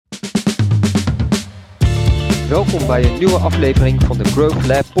Welkom bij een nieuwe aflevering van de Growth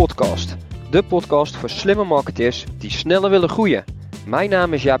Lab podcast. De podcast voor slimme marketeers die sneller willen groeien. Mijn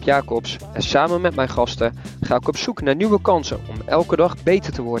naam is Jaap Jacobs en samen met mijn gasten ga ik op zoek naar nieuwe kansen om elke dag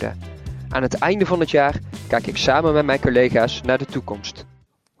beter te worden. Aan het einde van het jaar kijk ik samen met mijn collega's naar de toekomst.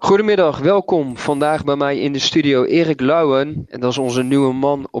 Goedemiddag, welkom. Vandaag bij mij in de studio Erik Lauwen en dat is onze nieuwe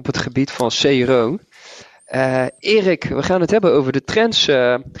man op het gebied van CRO. Erik, we gaan het hebben over de trends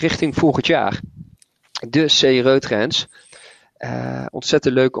richting volgend jaar. De CRO Trends.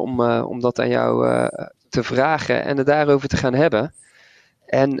 Ontzettend leuk om dat aan jou te vragen en het daarover te gaan hebben.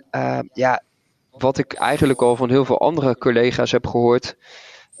 En wat ik eigenlijk al van heel veel andere collega's heb gehoord.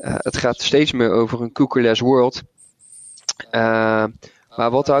 Het gaat steeds meer over een cookieless world. Maar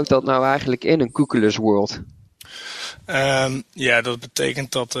wat houdt dat nou eigenlijk in, een cookieless world? Dat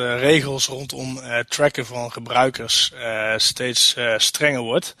betekent dat de regels rondom tracken van gebruikers steeds strenger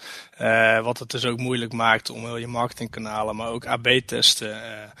wordt. Wat het dus ook moeilijk maakt om heel je marketingkanalen, maar ook AB-testen,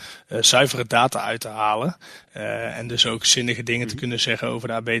 zuivere data uit te halen. En dus ook zinnige dingen te kunnen zeggen over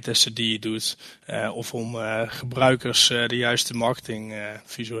de AB-testen die je doet. Of om gebruikers de juiste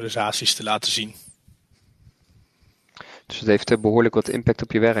marketingvisualisaties te laten zien. Dus het heeft behoorlijk wat impact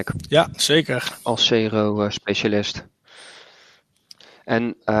op je werk. Ja, zeker. Als CRO-specialist.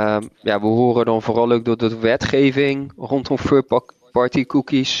 En we horen dan vooral ook door de wetgeving rondom third-party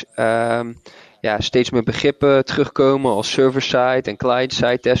cookies. Steeds meer begrippen terugkomen als server-side en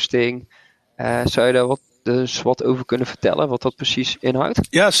client-side testing. Zou je daar wat over kunnen vertellen, wat dat precies inhoudt?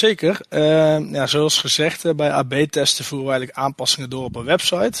 Ja, zeker. Zoals gezegd, bij AB-testen voeren we eigenlijk aanpassingen door op een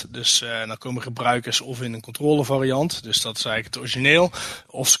website. Dus dan komen gebruikers of in een controlevariant, dus dat is eigenlijk het origineel.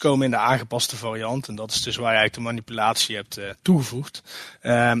 Of ze komen in de aangepaste variant en dat is dus waar je eigenlijk de manipulatie hebt toegevoegd.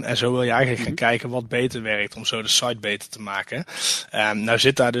 En zo wil je eigenlijk gaan kijken wat beter werkt om zo de site beter te maken. Nou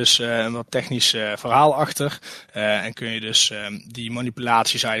zit daar dus een wat technisch verhaal achter. En kun je dus die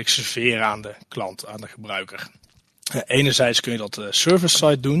manipulaties eigenlijk serveren aan de klant, aan de gebruiker. Enerzijds kun je dat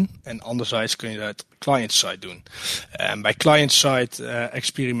server-side doen en anderzijds kun je dat client-side doen. Bij client-side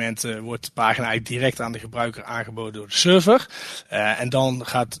experimenten wordt de pagina eigenlijk direct aan de gebruiker aangeboden door de server. En dan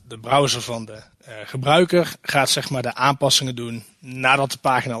gaat de browser van de gebruiker zeg maar de aanpassingen doen nadat de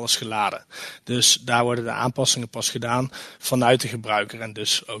pagina al is geladen. Dus daar worden de aanpassingen pas gedaan vanuit de gebruiker en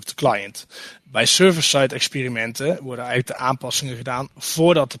dus ook de client. Bij server-side experimenten worden eigenlijk de aanpassingen gedaan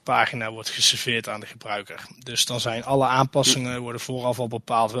voordat de pagina wordt geserveerd aan de gebruiker. Dus dan zijn alle aanpassingen worden vooraf al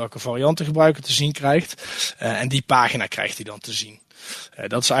bepaald welke variant de gebruiker te zien krijgt. En die pagina krijgt hij dan te zien.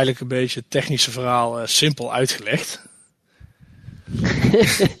 Dat is eigenlijk een beetje het technische verhaal simpel uitgelegd.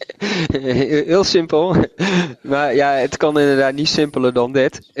 Heel simpel. Maar ja, het kan inderdaad niet simpeler dan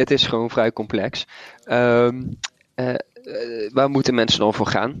dit. Het is gewoon vrij complex. Waar moeten mensen dan voor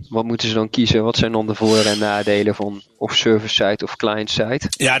gaan? Wat moeten ze dan kiezen? Wat zijn dan de voor- en nadelen van of server-side of client-side?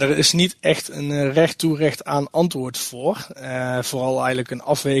 Ja, er is niet echt een recht toe recht aan antwoord voor. Vooral eigenlijk een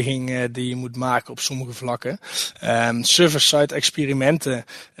afweging die je moet maken op sommige vlakken. Server-side experimenten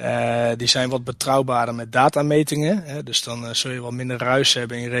die zijn wat betrouwbaarder met datametingen. Dus dan zul je wat minder ruis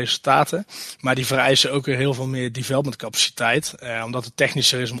hebben in je resultaten. Maar die vereisen ook weer heel veel meer development capaciteit. Omdat het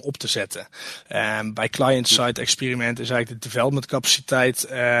technischer is om op te zetten. Bij client-side experimenten is eigenlijk de development capaciteit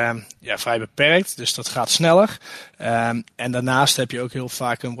vrij beperkt. Dus dat gaat sneller. En daarnaast heb je ook heel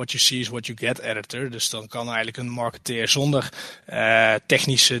vaak een what you see is what you get editor. Dus dan kan eigenlijk een marketeer zonder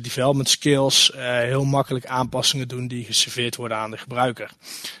technische development skills heel makkelijk aanpassingen doen die geserveerd worden aan de gebruiker.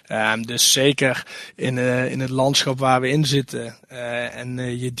 Dus zeker in het landschap waar we in zitten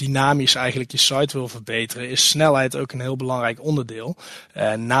en je dynamisch eigenlijk je site wil verbeteren, is snelheid ook een heel belangrijk onderdeel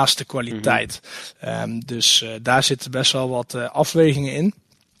naast de kwaliteit. Dus daar zitten best wel wat afwegingen in.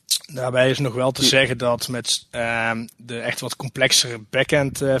 Daarbij is nog wel te zeggen dat met de echt wat complexere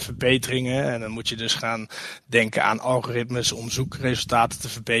backend verbeteringen, en dan moet je dus gaan denken aan algoritmes om zoekresultaten te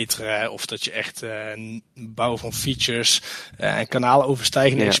verbeteren, of dat je echt bouwen van features en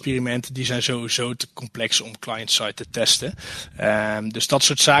kanaaloverstijgende experimenten, die zijn sowieso te complex om client-side te testen. Dus dat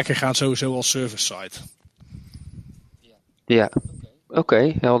soort zaken gaan sowieso als server-side. Ja,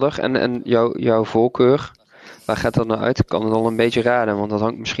 oké, helder. En jouw voorkeur? Waar gaat dat nou uit? Ik kan het al een beetje raden, want dat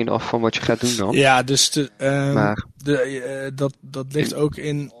hangt misschien af van wat je gaat doen dan. Ja, dus dat ligt ook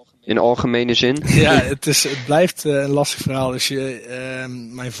in algemene zin. Ja, het blijft een lastig verhaal. Dus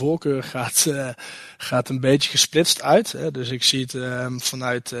mijn voorkeur gaat een beetje gesplitst uit. Dus ik zie het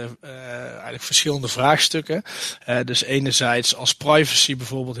vanuit eigenlijk verschillende vraagstukken. Dus enerzijds als privacy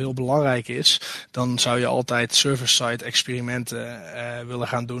bijvoorbeeld heel belangrijk is, dan zou je altijd server-side experimenten willen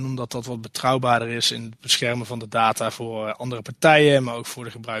gaan doen, omdat dat wat betrouwbaarder is in het beschermen van de data voor andere partijen, maar ook voor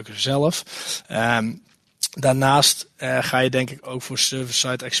de gebruiker zelf. Daarnaast ga je denk ik ook voor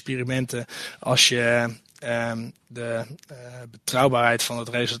server-side experimenten als je de betrouwbaarheid van het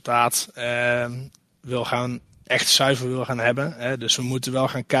resultaat echt zuiver wil gaan hebben. Hè. Dus we moeten wel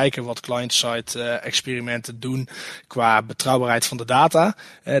gaan kijken wat client-side experimenten doen qua betrouwbaarheid van de data.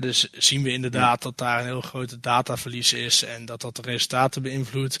 Dus zien we inderdaad dat daar een heel grote dataverlies is en dat de resultaten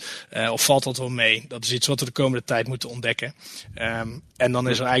beïnvloedt. Of valt dat wel mee? Dat is iets wat we de komende tijd moeten ontdekken. En dan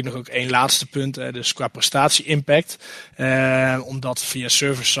is er eigenlijk nog ook één laatste punt, dus qua prestatie-impact. Omdat via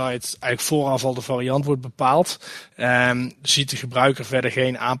server-side eigenlijk vooraf al de variant wordt bepaald, ziet de gebruiker verder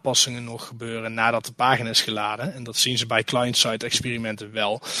geen aanpassingen nog gebeuren nadat de pagina is geladen. En dat zien ze bij client-side experimenten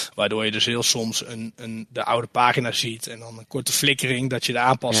wel. Waardoor je dus heel soms de oude pagina ziet en dan een korte flikkering dat je de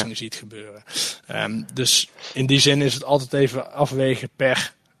aanpassingen ziet gebeuren. Dus in die zin is het altijd even afwegen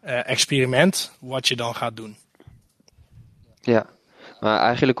per experiment wat je dan gaat doen. Ja, maar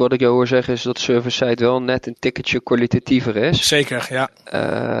eigenlijk wat ik jou hoor zeggen is dat server-side wel net een ticketje kwalitatiever is. Zeker, ja.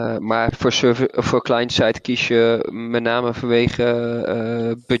 Maar voor client-side kies je met name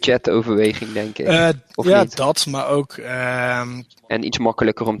vanwege budgetoverweging, denk ik. Of ja, niet? dat, maar ook... En iets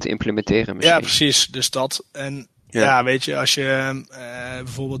makkelijker om te implementeren misschien. Ja, precies. Dus dat. En ja, weet je, als je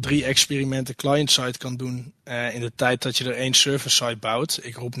bijvoorbeeld 3 experimenten client-side kan doen in de tijd dat je er 1 server-side bouwt.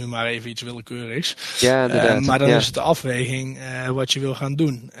 Ik roep nu maar even iets willekeurigs. Ja, inderdaad. Maar dan is het de afweging wat je wil gaan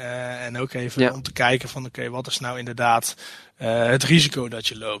doen. En ook even om te kijken van oké, wat is nou inderdaad het risico dat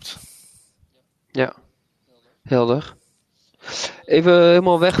je loopt. Ja, helder. Even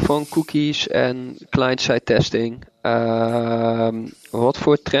helemaal weg van cookies en client-side testing. Wat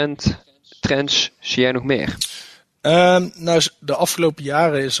voor trends zie jij nog meer? Nou, de afgelopen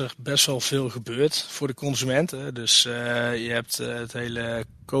jaren is er best wel veel gebeurd voor de consumenten. Dus je hebt het hele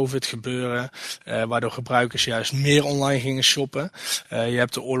COVID gebeuren, waardoor gebruikers juist meer online gingen shoppen. Je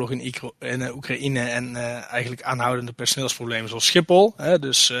hebt de oorlog in Oekraïne en eigenlijk aanhoudende personeelsproblemen zoals Schiphol.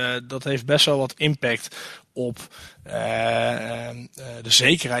 Dus dat heeft best wel wat impact op de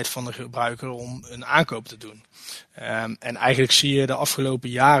zekerheid van de gebruiker om een aankoop te doen. En eigenlijk zie je de afgelopen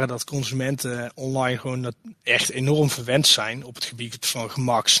jaren dat consumenten online gewoon echt enorm verwend zijn op het gebied van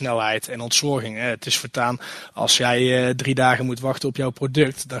gemak, snelheid en ontzorging. Het is voortaan, als jij 3 dagen moet wachten op jouw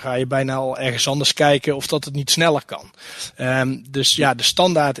product, dan ga je bijna al ergens anders kijken of dat het niet sneller kan. Dus ja, de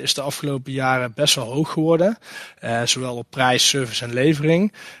standaard is de afgelopen jaren best wel hoog geworden. Zowel op prijs, service en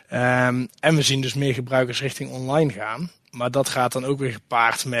levering. En we zien dus meer gebruikers richting online gaan. Maar dat gaat dan ook weer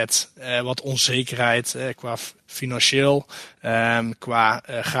gepaard met wat onzekerheid qua financieel. Qua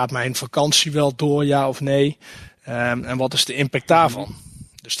gaat mijn vakantie wel door, ja of nee? En wat is de impact daarvan?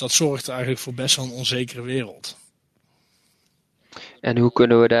 Dus dat zorgt eigenlijk voor best wel een onzekere wereld. En hoe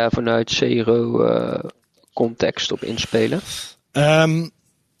kunnen we daar vanuit CRO-context op inspelen?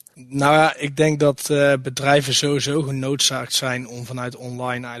 Nou ja, ik denk dat bedrijven sowieso genoodzaakt zijn om vanuit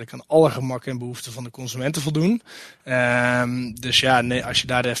online eigenlijk aan alle gemak en behoeften van de consument te voldoen. Dus ja, als je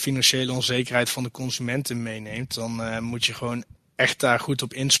daar de financiële onzekerheid van de consumenten meeneemt, dan moet je gewoon echt daar goed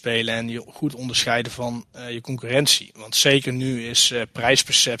op inspelen en je goed onderscheiden van je concurrentie. Want zeker nu is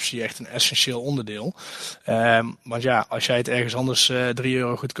prijsperceptie echt een essentieel onderdeel. Want ja, als jij het ergens anders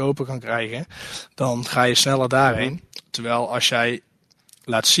 €3 goedkoper kan krijgen, dan ga je sneller daarheen. Terwijl als jij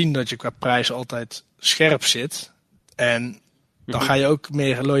laat zien dat je qua prijs altijd scherp zit, en dan ga je ook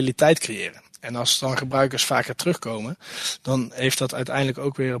meer loyaliteit creëren. En als dan gebruikers vaker terugkomen, dan heeft dat uiteindelijk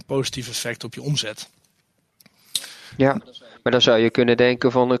ook weer een positief effect op je omzet. Ja, maar dan zou je kunnen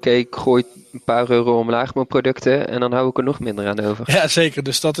denken van oké, ik gooi een paar euro omlaag mijn producten en dan hou ik er nog minder aan over. Ja, zeker.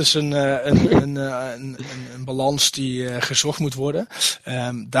 Dus dat is een balans die gezocht moet worden.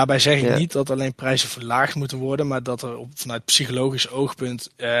 Daarbij zeg ik niet dat alleen prijzen verlaagd moeten worden, maar dat er vanuit psychologisch oogpunt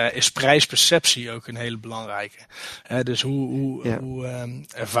is prijsperceptie ook een hele belangrijke. Dus hoe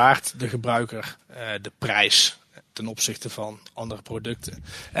ervaart de gebruiker de prijs ten opzichte van andere producten.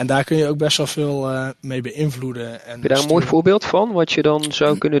 En daar kun je ook best wel veel mee beïnvloeden. En heb je daar een mooi voorbeeld van, wat je dan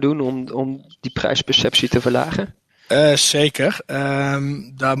zou kunnen doen om die prijsperceptie te verlagen? Zeker.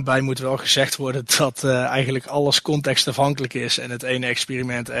 Daarbij moet wel gezegd worden dat eigenlijk alles contextafhankelijk is en het ene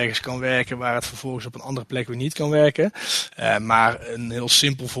experiment ergens kan werken waar het vervolgens op een andere plek weer niet kan werken. Maar een heel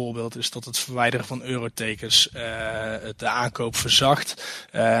simpel voorbeeld is dat het verwijderen van eurotekens de aankoop verzacht.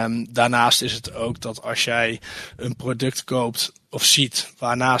 Daarnaast is het ook dat als jij een product koopt of ziet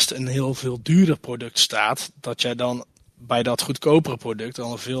waarnaast een heel veel duurder product staat, dat jij dan bij dat goedkopere product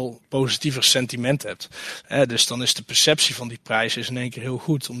al een veel positiever sentiment hebt. Dus dan is de perceptie van die prijs in één keer heel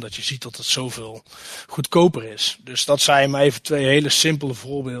goed, omdat je ziet dat het zoveel goedkoper is. Dus dat zijn maar even 2 hele simpele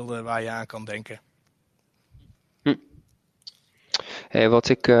voorbeelden waar je aan kan denken. Wat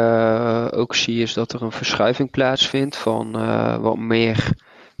ik ook zie is dat er een verschuiving plaatsvindt van wat meer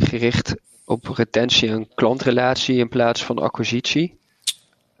gericht op retentie en klantrelatie in plaats van acquisitie.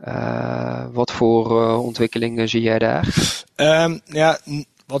 Wat voor ontwikkelingen zie jij daar?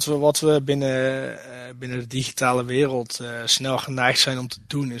 Wat we binnen de digitale wereld snel geneigd zijn om te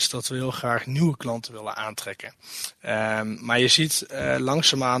doen, is dat we heel graag nieuwe klanten willen aantrekken. Maar je ziet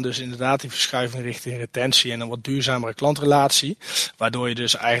langzaamaan dus inderdaad die verschuiving richting retentie en een wat duurzamere klantrelatie, waardoor je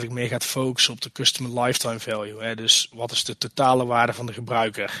dus eigenlijk meer gaat focussen op de customer lifetime value. Hè? Dus wat is de totale waarde van de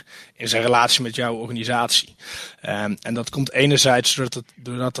gebruiker in zijn relatie met jouw organisatie? En dat komt enerzijds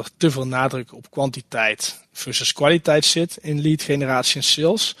doordat er te veel nadruk op kwantiteit versus kwaliteit zit in lead generatie en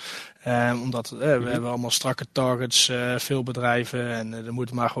sales. Omdat we hebben allemaal strakke targets, veel bedrijven en er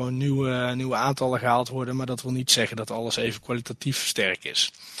moeten maar gewoon nieuwe aantallen gehaald worden. Maar dat wil niet zeggen dat alles even kwalitatief sterk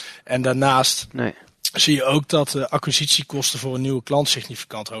is. En daarnaast zie je ook dat de acquisitiekosten voor een nieuwe klant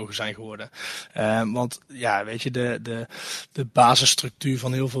significant hoger zijn geworden. Want ja, weet je, de basisstructuur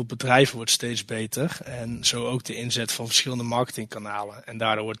van heel veel bedrijven wordt steeds beter. En zo ook de inzet van verschillende marketingkanalen. En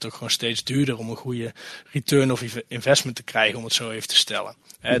daardoor wordt het ook gewoon steeds duurder om een goede return of investment te krijgen, om het zo even te stellen.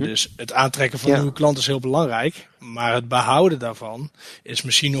 Dus het aantrekken van nieuwe klanten is heel belangrijk. Maar het behouden daarvan is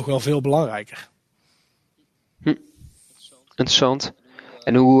misschien nog wel veel belangrijker. Interessant.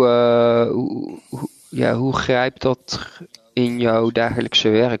 En hoe grijpt dat in jouw dagelijkse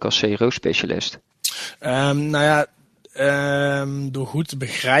werk als CRO-specialist? Door goed te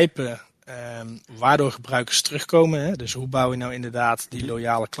begrijpen waardoor gebruikers terugkomen. Hè? Dus hoe bouw je nou inderdaad die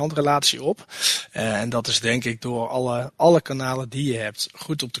loyale klantrelatie op? En dat is denk ik door alle kanalen die je hebt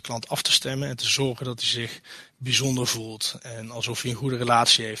goed op de klant af te stemmen en te zorgen dat hij zich bijzonder voelt en alsof hij een goede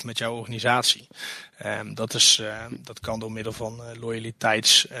relatie heeft met jouw organisatie. Dat kan door middel van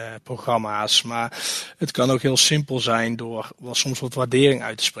loyaliteitsprogramma's, maar het kan ook heel simpel zijn door soms wat waardering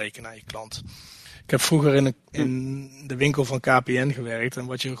uit te spreken naar je klant. Ik heb vroeger in de winkel van KPN gewerkt en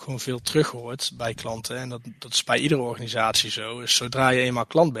wat je ook gewoon veel terug hoort bij klanten, en dat is bij iedere organisatie zo, is zodra je eenmaal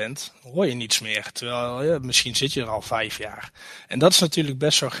klant bent, hoor je niets meer. Terwijl misschien zit je er al 5 jaar. En dat is natuurlijk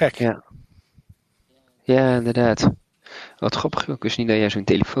best zo gek. Ja, inderdaad. Wat grappig, ik wist niet dat jij zo'n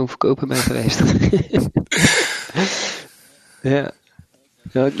telefoonverkoper bent geweest. Ja.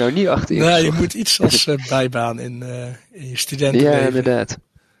 Nou, niet achter je. Nee, je moet iets als bijbaan in je studentenleven. Ja,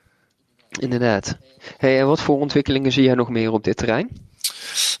 inderdaad. Hey, en wat voor ontwikkelingen zie jij nog meer op dit terrein?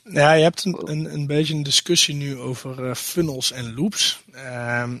 Ja, je hebt een beetje een discussie nu over funnels en loops.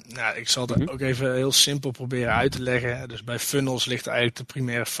 Ik zal het ook even heel simpel proberen uit te leggen. Dus bij funnels ligt eigenlijk de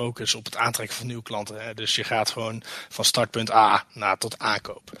primaire focus op het aantrekken van nieuwe klanten. Hè. Dus je gaat gewoon van startpunt A naar tot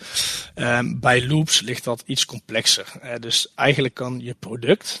aankoop. Bij loops ligt dat iets complexer. Dus eigenlijk kan je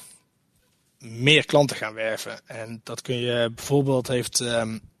product meer klanten gaan werven. En dat kun je bijvoorbeeld heeft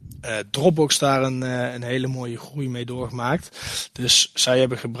Dropbox daar een hele mooie groei mee doorgemaakt. Dus zij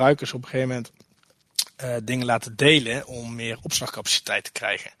hebben gebruikers op een gegeven moment dingen laten delen om meer opslagcapaciteit te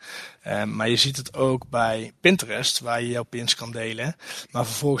krijgen. Maar je ziet het ook bij Pinterest, waar je jouw pins kan delen. Maar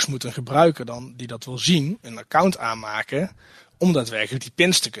vervolgens moet een gebruiker dan, die dat wil zien, een account aanmaken om daadwerkelijk die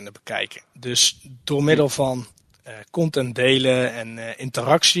pins te kunnen bekijken. Dus door middel van content delen en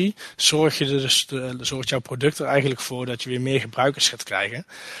interactie zorgt jouw product er eigenlijk voor dat je weer meer gebruikers gaat krijgen.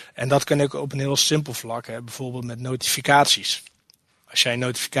 En dat kan ook op een heel simpel vlak, bijvoorbeeld met notificaties. Als jij een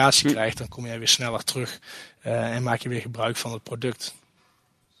notificatie krijgt, dan kom jij weer sneller terug en maak je weer gebruik van het product.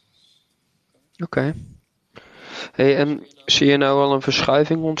 Oké. Hey, en zie je nou al een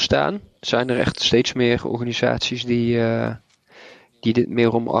verschuiving ontstaan? Zijn er echt steeds meer organisaties die dit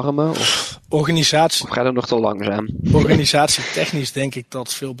meer omarmen? Of gaat het nog te langzaam? Organisatietechnisch denk ik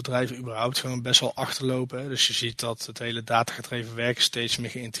dat veel bedrijven überhaupt gewoon best wel achterlopen. Dus je ziet dat het hele datagedreven werken steeds meer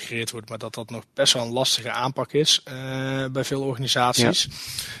geïntegreerd wordt, maar dat nog best wel een lastige aanpak is bij veel organisaties.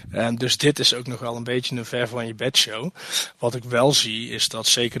 Ja. Dus dit is ook nog wel een beetje een ver van je bedshow. Wat ik wel zie is dat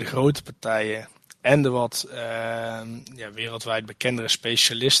zeker de grote partijen en de wat wereldwijd bekendere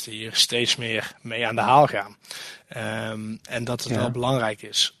specialisten hier steeds meer mee aan de haal gaan. En dat het wel belangrijk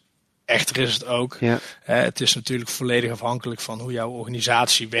is. Echter is het ook. Ja. Het is natuurlijk volledig afhankelijk van hoe jouw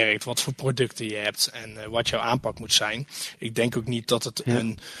organisatie werkt, wat voor producten je hebt en wat jouw aanpak moet zijn. Ik denk ook niet dat het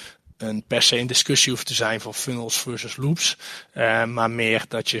een per se een discussie hoeft te zijn van funnels versus loops. Maar meer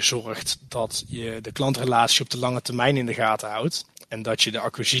dat je zorgt dat je de klantrelatie op de lange termijn in de gaten houdt. En dat je de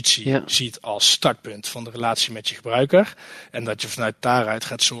acquisitie ziet als startpunt van de relatie met je gebruiker. En dat je vanuit daaruit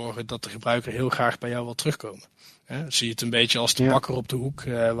gaat zorgen dat de gebruiker heel graag bij jou wil terugkomen. Zie je het een beetje als de bakker op de hoek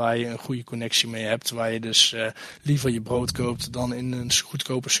waar je een goede connectie mee hebt. Waar je dus liever je brood koopt dan in een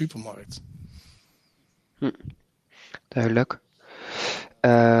goedkope supermarkt. Duidelijk.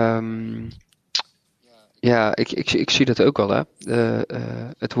 Ik zie dat ook wel. Hè.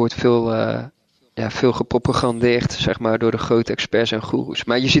 Het wordt veel gepropagandeerd, zeg maar, door de grote experts en goeroes.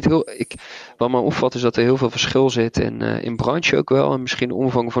 Maar je ziet wat me opvalt is dat er heel veel verschil zit in branche ook wel. En misschien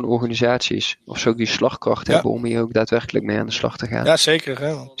omvang van organisaties. Of ze ook die slagkracht hebben om hier ook daadwerkelijk mee aan de slag te gaan. Ja, zeker. Hè?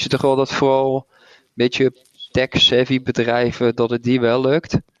 Je ziet toch wel dat vooral een beetje tech-savvy bedrijven, dat het die wel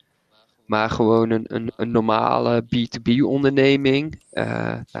lukt. Maar gewoon een normale B2B onderneming.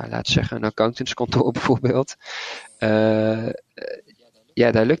 Laten we zeggen een accountantskantoor bijvoorbeeld.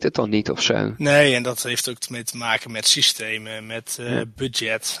 Daar lukt het dan niet of zo. Nee, en dat heeft ook mee te maken met systemen, met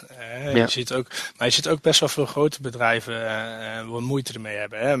budget. Je ziet ook best wel veel grote bedrijven wat moeite ermee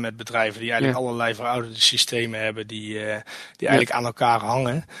hebben. Hè? Met bedrijven die eigenlijk allerlei verouderde systemen hebben die eigenlijk aan elkaar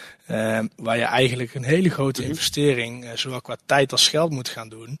hangen. Waar je eigenlijk een hele grote investering, zowel qua tijd als geld moet gaan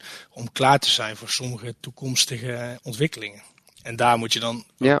doen, om klaar te zijn voor sommige toekomstige ontwikkelingen. En daar moet je dan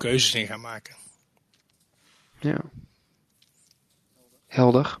ook keuzes in gaan maken. Ja.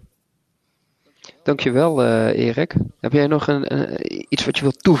 Helder. Dankjewel, Erik. Heb jij nog iets wat je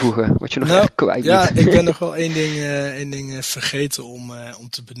wilt toevoegen? Wat je nog echt kwijt moet? Ja, ik ben nog wel één ding vergeten om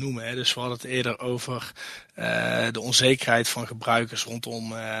te benoemen. Hè. Dus we hadden het eerder over de onzekerheid van gebruikers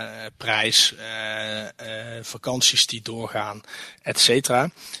rondom prijs, vakanties die doorgaan, et cetera.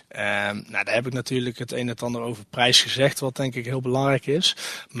 Daar heb ik natuurlijk het een en het ander over prijs gezegd, wat denk ik heel belangrijk is.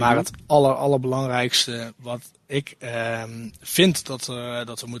 Maar het allerbelangrijkste wat ik vind dat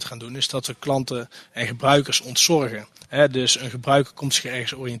we moeten gaan doen, is dat we klanten en gebruikers ontzorgen. Dus een gebruiker komt zich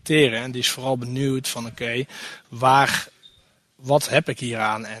ergens oriënteren en die is vooral benieuwd van wat heb ik hier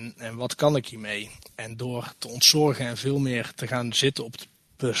aan en wat kan ik hiermee? En door te ontzorgen en veel meer te gaan zitten op het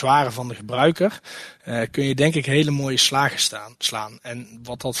bezwaren van de gebruiker, kun je denk ik hele mooie slagen slaan. En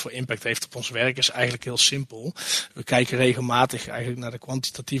wat dat voor impact heeft op ons werk is eigenlijk heel simpel. We kijken regelmatig eigenlijk naar de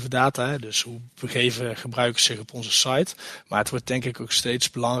kwantitatieve data. Hè, dus hoe begeven gebruikers zich op onze site. Maar het wordt denk ik ook steeds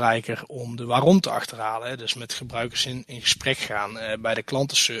belangrijker om de waarom te achterhalen. Hè. Dus met gebruikers in gesprek gaan. Bij de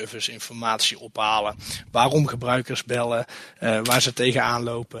klantenservice informatie ophalen. Waarom gebruikers bellen. Waar ze tegenaan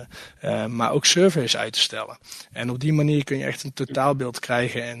lopen. Maar ook surveys uit te stellen. En op die manier kun je echt een totaalbeeld krijgen.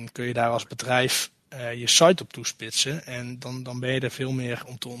 En kun je daar als bedrijf je site op toespitsen. En dan ben je er veel meer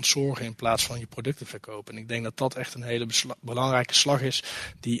om te ontzorgen in plaats van je producten verkopen. En ik denk dat dat echt een hele belangrijke slag is.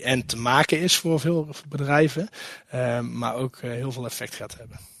 Die en te maken is voor veel bedrijven. Maar ook heel veel effect gaat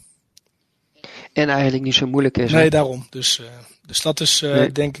hebben. En eigenlijk niet zo moeilijk is. Nee, daarom. Dus dat is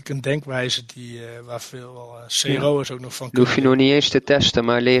denk ik een denkwijze waar veel CRO'ers ook nog van kunnen. Hoef je nog niet eens te testen,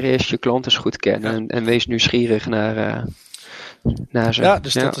 maar leer eerst je klanten goed kennen. En wees nieuwsgierig naar ze. Ja,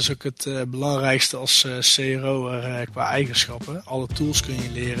 dus dat is ook het belangrijkste als CRO'er qua eigenschappen. Alle tools kun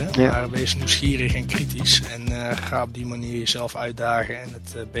je leren, maar wees nieuwsgierig en kritisch. En ga op die manier jezelf uitdagen en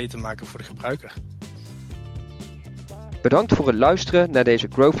het beter maken voor de gebruiker. Bedankt voor het luisteren naar deze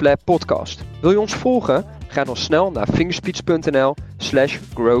Growth Lab podcast. Wil je ons volgen? Ga dan snel naar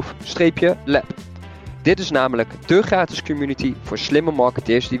fingerspeech.nl/growth-lab. Dit is namelijk de gratis community voor slimme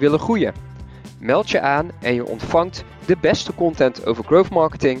marketeers die willen groeien. Meld je aan en je ontvangt de beste content over growth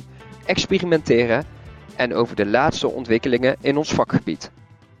marketing, experimenteren en over de laatste ontwikkelingen in ons vakgebied.